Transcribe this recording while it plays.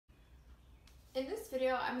In this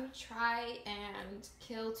video, I'm going to try and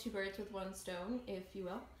kill two birds with one stone, if you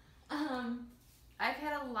will. I've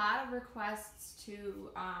had a lot of requests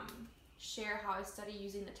to share how I study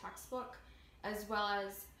using the textbook, as well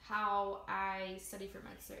as how I study for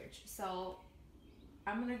Med-Surg. So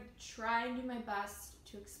I'm going to try and do my best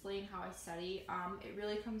to explain how I study. It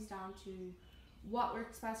really comes down to what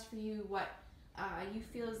works best for you, what you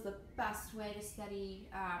feel is the best way to study,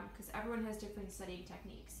 because everyone has different studying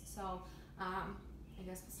techniques. So I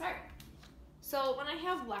guess we'll start. So when I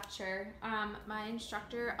have lecture, my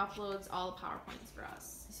instructor uploads all the PowerPoints for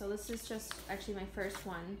us. So this is just actually my first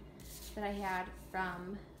one that I had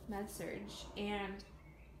from Med-Surg, and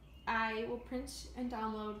I will print and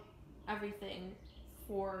download everything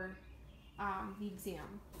for the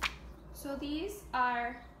exam. So these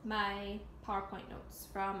are my PowerPoint notes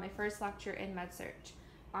from my first lecture in Med-Surg.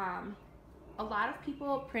 A lot of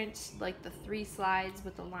people print like the 3 slides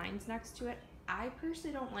with the lines next to it. I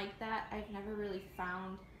personally don't like that. I've never really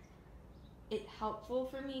found it helpful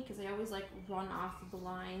for me because I always like run off of the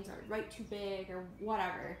lines or write too big or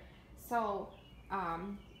whatever. So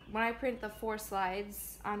when I print the 4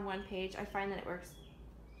 slides on one page, I find that it works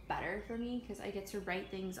better for me because I get to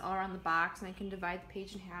write things all around the box and I can divide the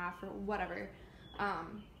page in half or whatever.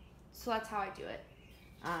 So that's how I do it.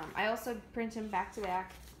 I also print them back to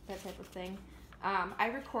back, that type of thing. I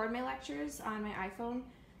record my lectures on my iPhone,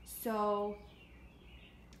 so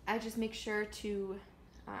I just make sure to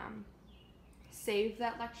save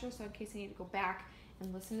that lecture, so in case I need to go back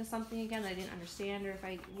and listen to something again that I didn't understand, or if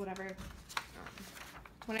I, whatever.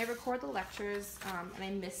 When I record the lectures and I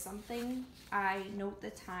miss something, I note the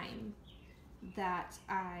time that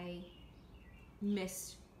I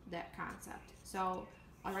missed that concept. So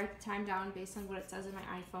I'll write the time down based on what it says in my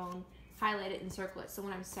iPhone, highlight it and circle it, so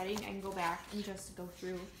when I'm studying I can go back and just go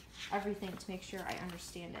through everything to make sure I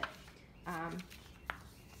understand it.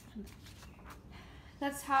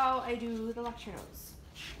 That's how I do the lecture notes.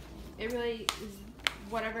 It really is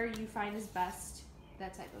whatever you find is best,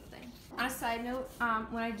 that type of thing. On a side note,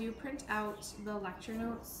 when I do print out the lecture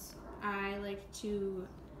notes, I like to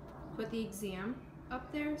put the exam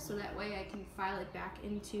up there so that way I can file it back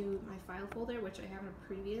into my file folder, which I have in a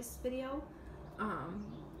previous video.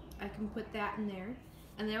 I can put that in there,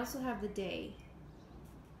 and they also have the day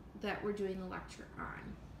that we're doing the lecture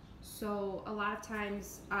on. So a lot of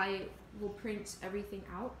times I will print everything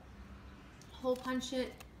out, hole punch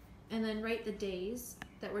it, and then write the days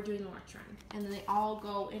that we're doing the lecture on, and then they all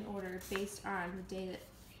go in order based on the day that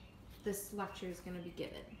this lecture is going to be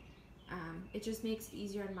given. It just makes it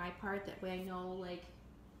easier on my part, that way I know, like,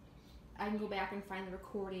 I can go back and find the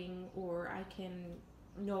recording, or I can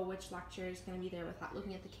know which lecture is going to be there without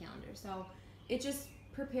looking at the calendar. So it just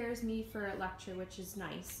prepares me for a lecture, which is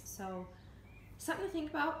nice. So something to think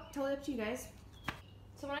about, totally up to you guys.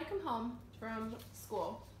 So when I come home from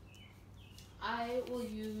school, I will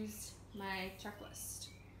use my checklist.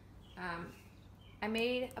 I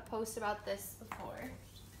made a post about this before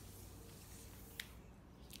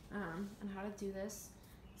on how to do this.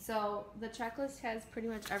 So the checklist has pretty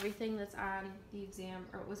much everything that's on the exam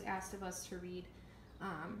or was asked of us to read.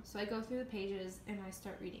 So I go through the pages and I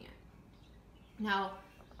start reading it. Now,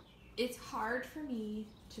 it's hard for me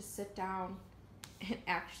to sit down and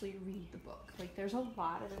actually read the book. Like, there's a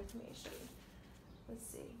lot of information. Let's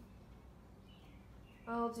see.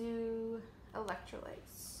 I'll do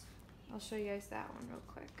electrolytes. I'll show you guys that one real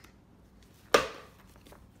quick.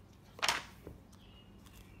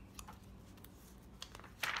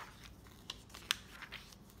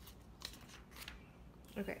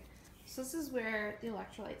 Okay, so this is where the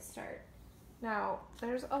electrolytes start. Now,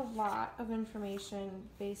 there's a lot of information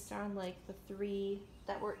based on like the 3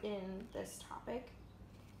 that were in this topic.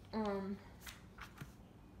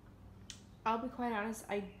 I'll be quite honest,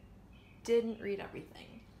 I didn't read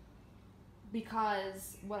everything,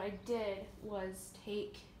 because what I did was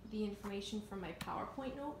take the information from my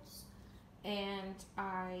PowerPoint notes and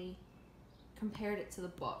I compared it to the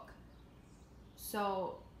book.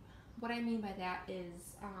 So what I mean by that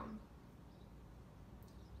is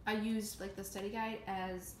I used like the study guide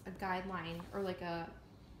as a guideline, or like a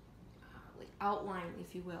like outline,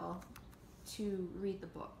 if you will, to read the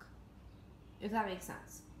book, if that makes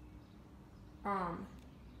sense.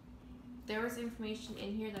 There was information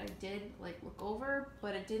in here that I did like look over,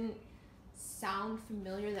 but it didn't sound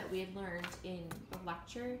familiar that we had learned in the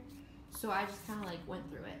lecture, so I just kind of like went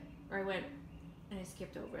through it, or I went and I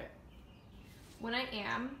skipped over it. When I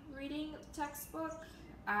am reading the textbook,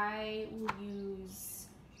 I will use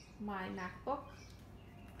my MacBook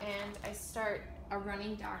and I start a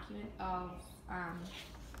running document of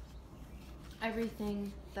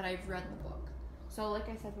everything that I've read in the book. So like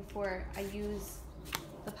I said before, I use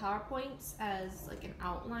the PowerPoints as like an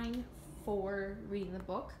outline for reading the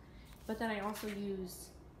book, but then I also use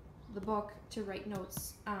the book to write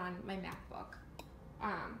notes on my MacBook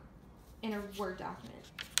in a Word document.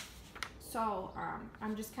 So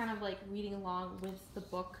I'm just kind of like reading along with the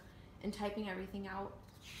book and typing everything out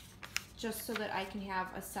just so that I can have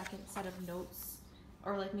a second set of notes,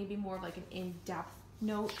 or like maybe more of like an in-depth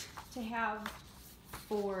note to have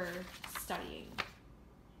for studying.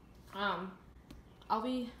 I'll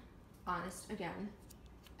be honest again,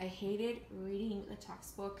 I hated reading the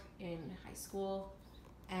textbook in high school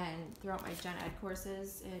and throughout my gen ed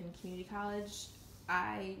courses in community college.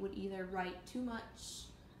 I would either write too much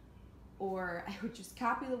or I would just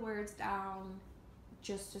copy the words down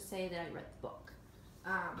just to say that I read the book.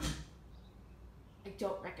 I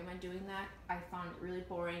don't recommend doing that. I found it really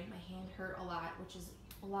boring. My hand hurt a lot, which is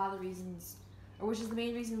a lot of the reasons, or which is the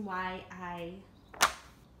main reason why I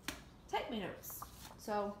type my notes.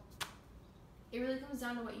 So it really comes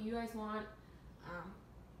down to what you guys want.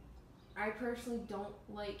 I personally don't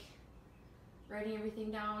like writing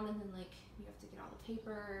everything down and then like you have to get all the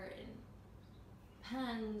paper and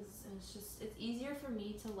pens, and it's easier for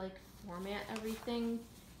me to like format everything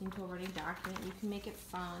into a writing document. You can make it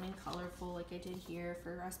fun and colorful like I did here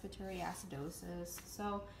for respiratory acidosis.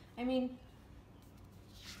 So I mean,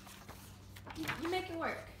 you make it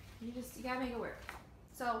work. You gotta make it work.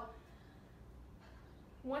 So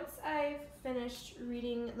once I've finished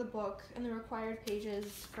reading the book and the required pages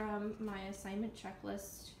from my assignment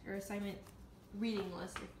checklist, or assignment reading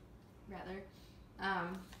list rather,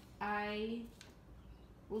 I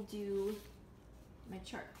will do my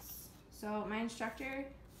charts. So my instructor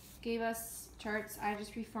gave us charts. I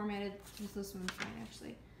just reformatted, this one's mine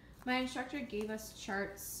actually. My instructor gave us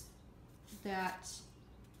charts that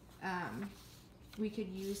we could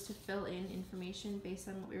use to fill in information based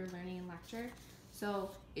on what we were learning in lecture.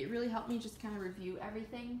 So it really helped me just kind of review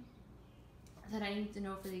everything that I need to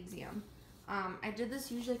know for the exam. I did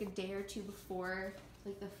this usually like a day or two before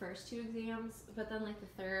like the first two exams, but then like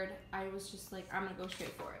the third, I was just like, I'm gonna go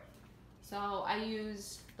straight for it. So I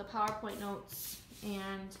used the PowerPoint notes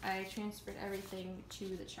and I transferred everything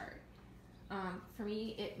to the chart. For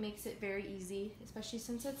me, it makes it very easy, especially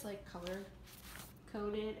since it's like color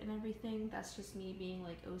coded and everything. That's just me being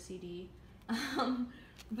like OCD.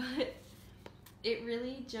 But it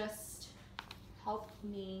really just helped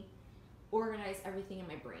me organize everything in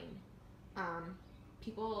my brain.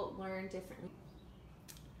 People learn differently.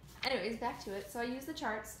 Anyways, back to it. So I use the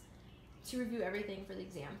charts to review everything for the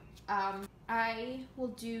exam. I will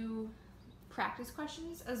do practice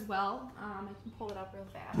questions as well. I can pull it up real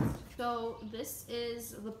fast. So this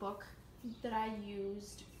is the book that I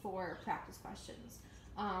used for practice questions.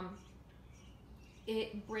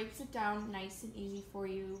 It breaks it down nice and easy for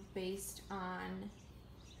you based on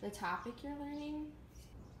the topic you're learning.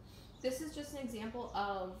 This is just an example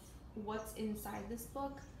of what's inside this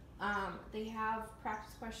book. They have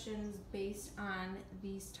practice questions based on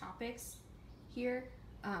these topics here.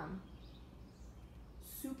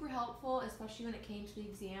 Super helpful, especially when it came to the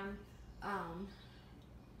exam,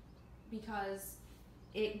 because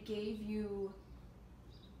it gave you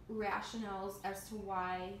rationales as to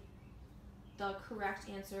why the correct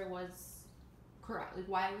answer was correct, like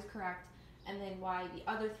why it was correct, and then why the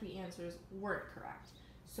other three answers weren't correct.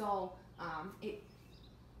 So it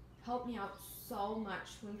helped me out so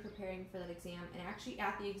much when preparing for that exam, and actually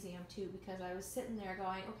at the exam too, because I was sitting there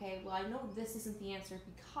going, okay, well I know this isn't the answer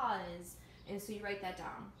because, and so you write that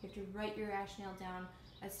down. You have to write your rationale down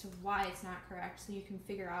as to why it's not correct so you can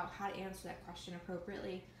figure out how to answer that question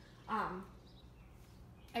appropriately.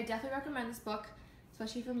 I definitely recommend this book,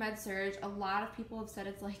 especially for Med Surg. A lot of people have said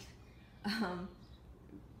it's like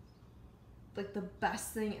the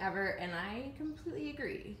best thing ever, and I completely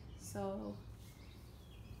agree. So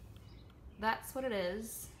that's what it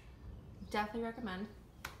is. Definitely recommend.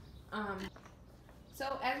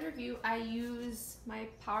 So as a review, I use my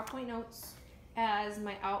PowerPoint notes as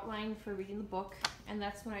my outline for reading the book, and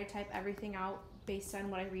that's when I type everything out based on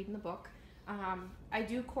what I read in the book. I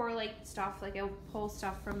do correlate stuff, like I'll pull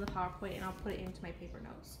stuff from the PowerPoint and I'll put it into my paper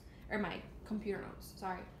notes, or my computer notes,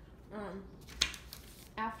 sorry.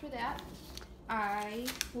 After that, I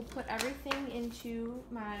will put everything into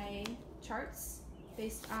my charts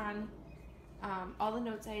based on all the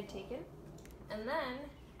notes I had taken, and then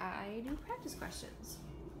I do practice questions.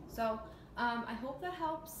 So I hope that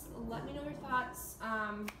helps. Let me know your thoughts.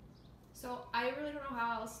 So I really don't know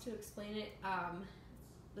how else to explain it.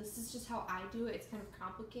 This is just how I do it. It's kind of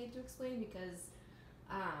complicated to explain because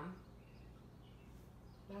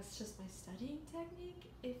that's just my studying technique,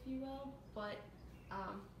 if you will. But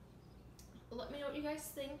Let me know what you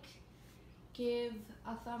guys think. Give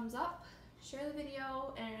a thumbs up, share the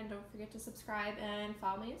video, and don't forget to subscribe and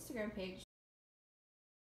follow my Instagram page.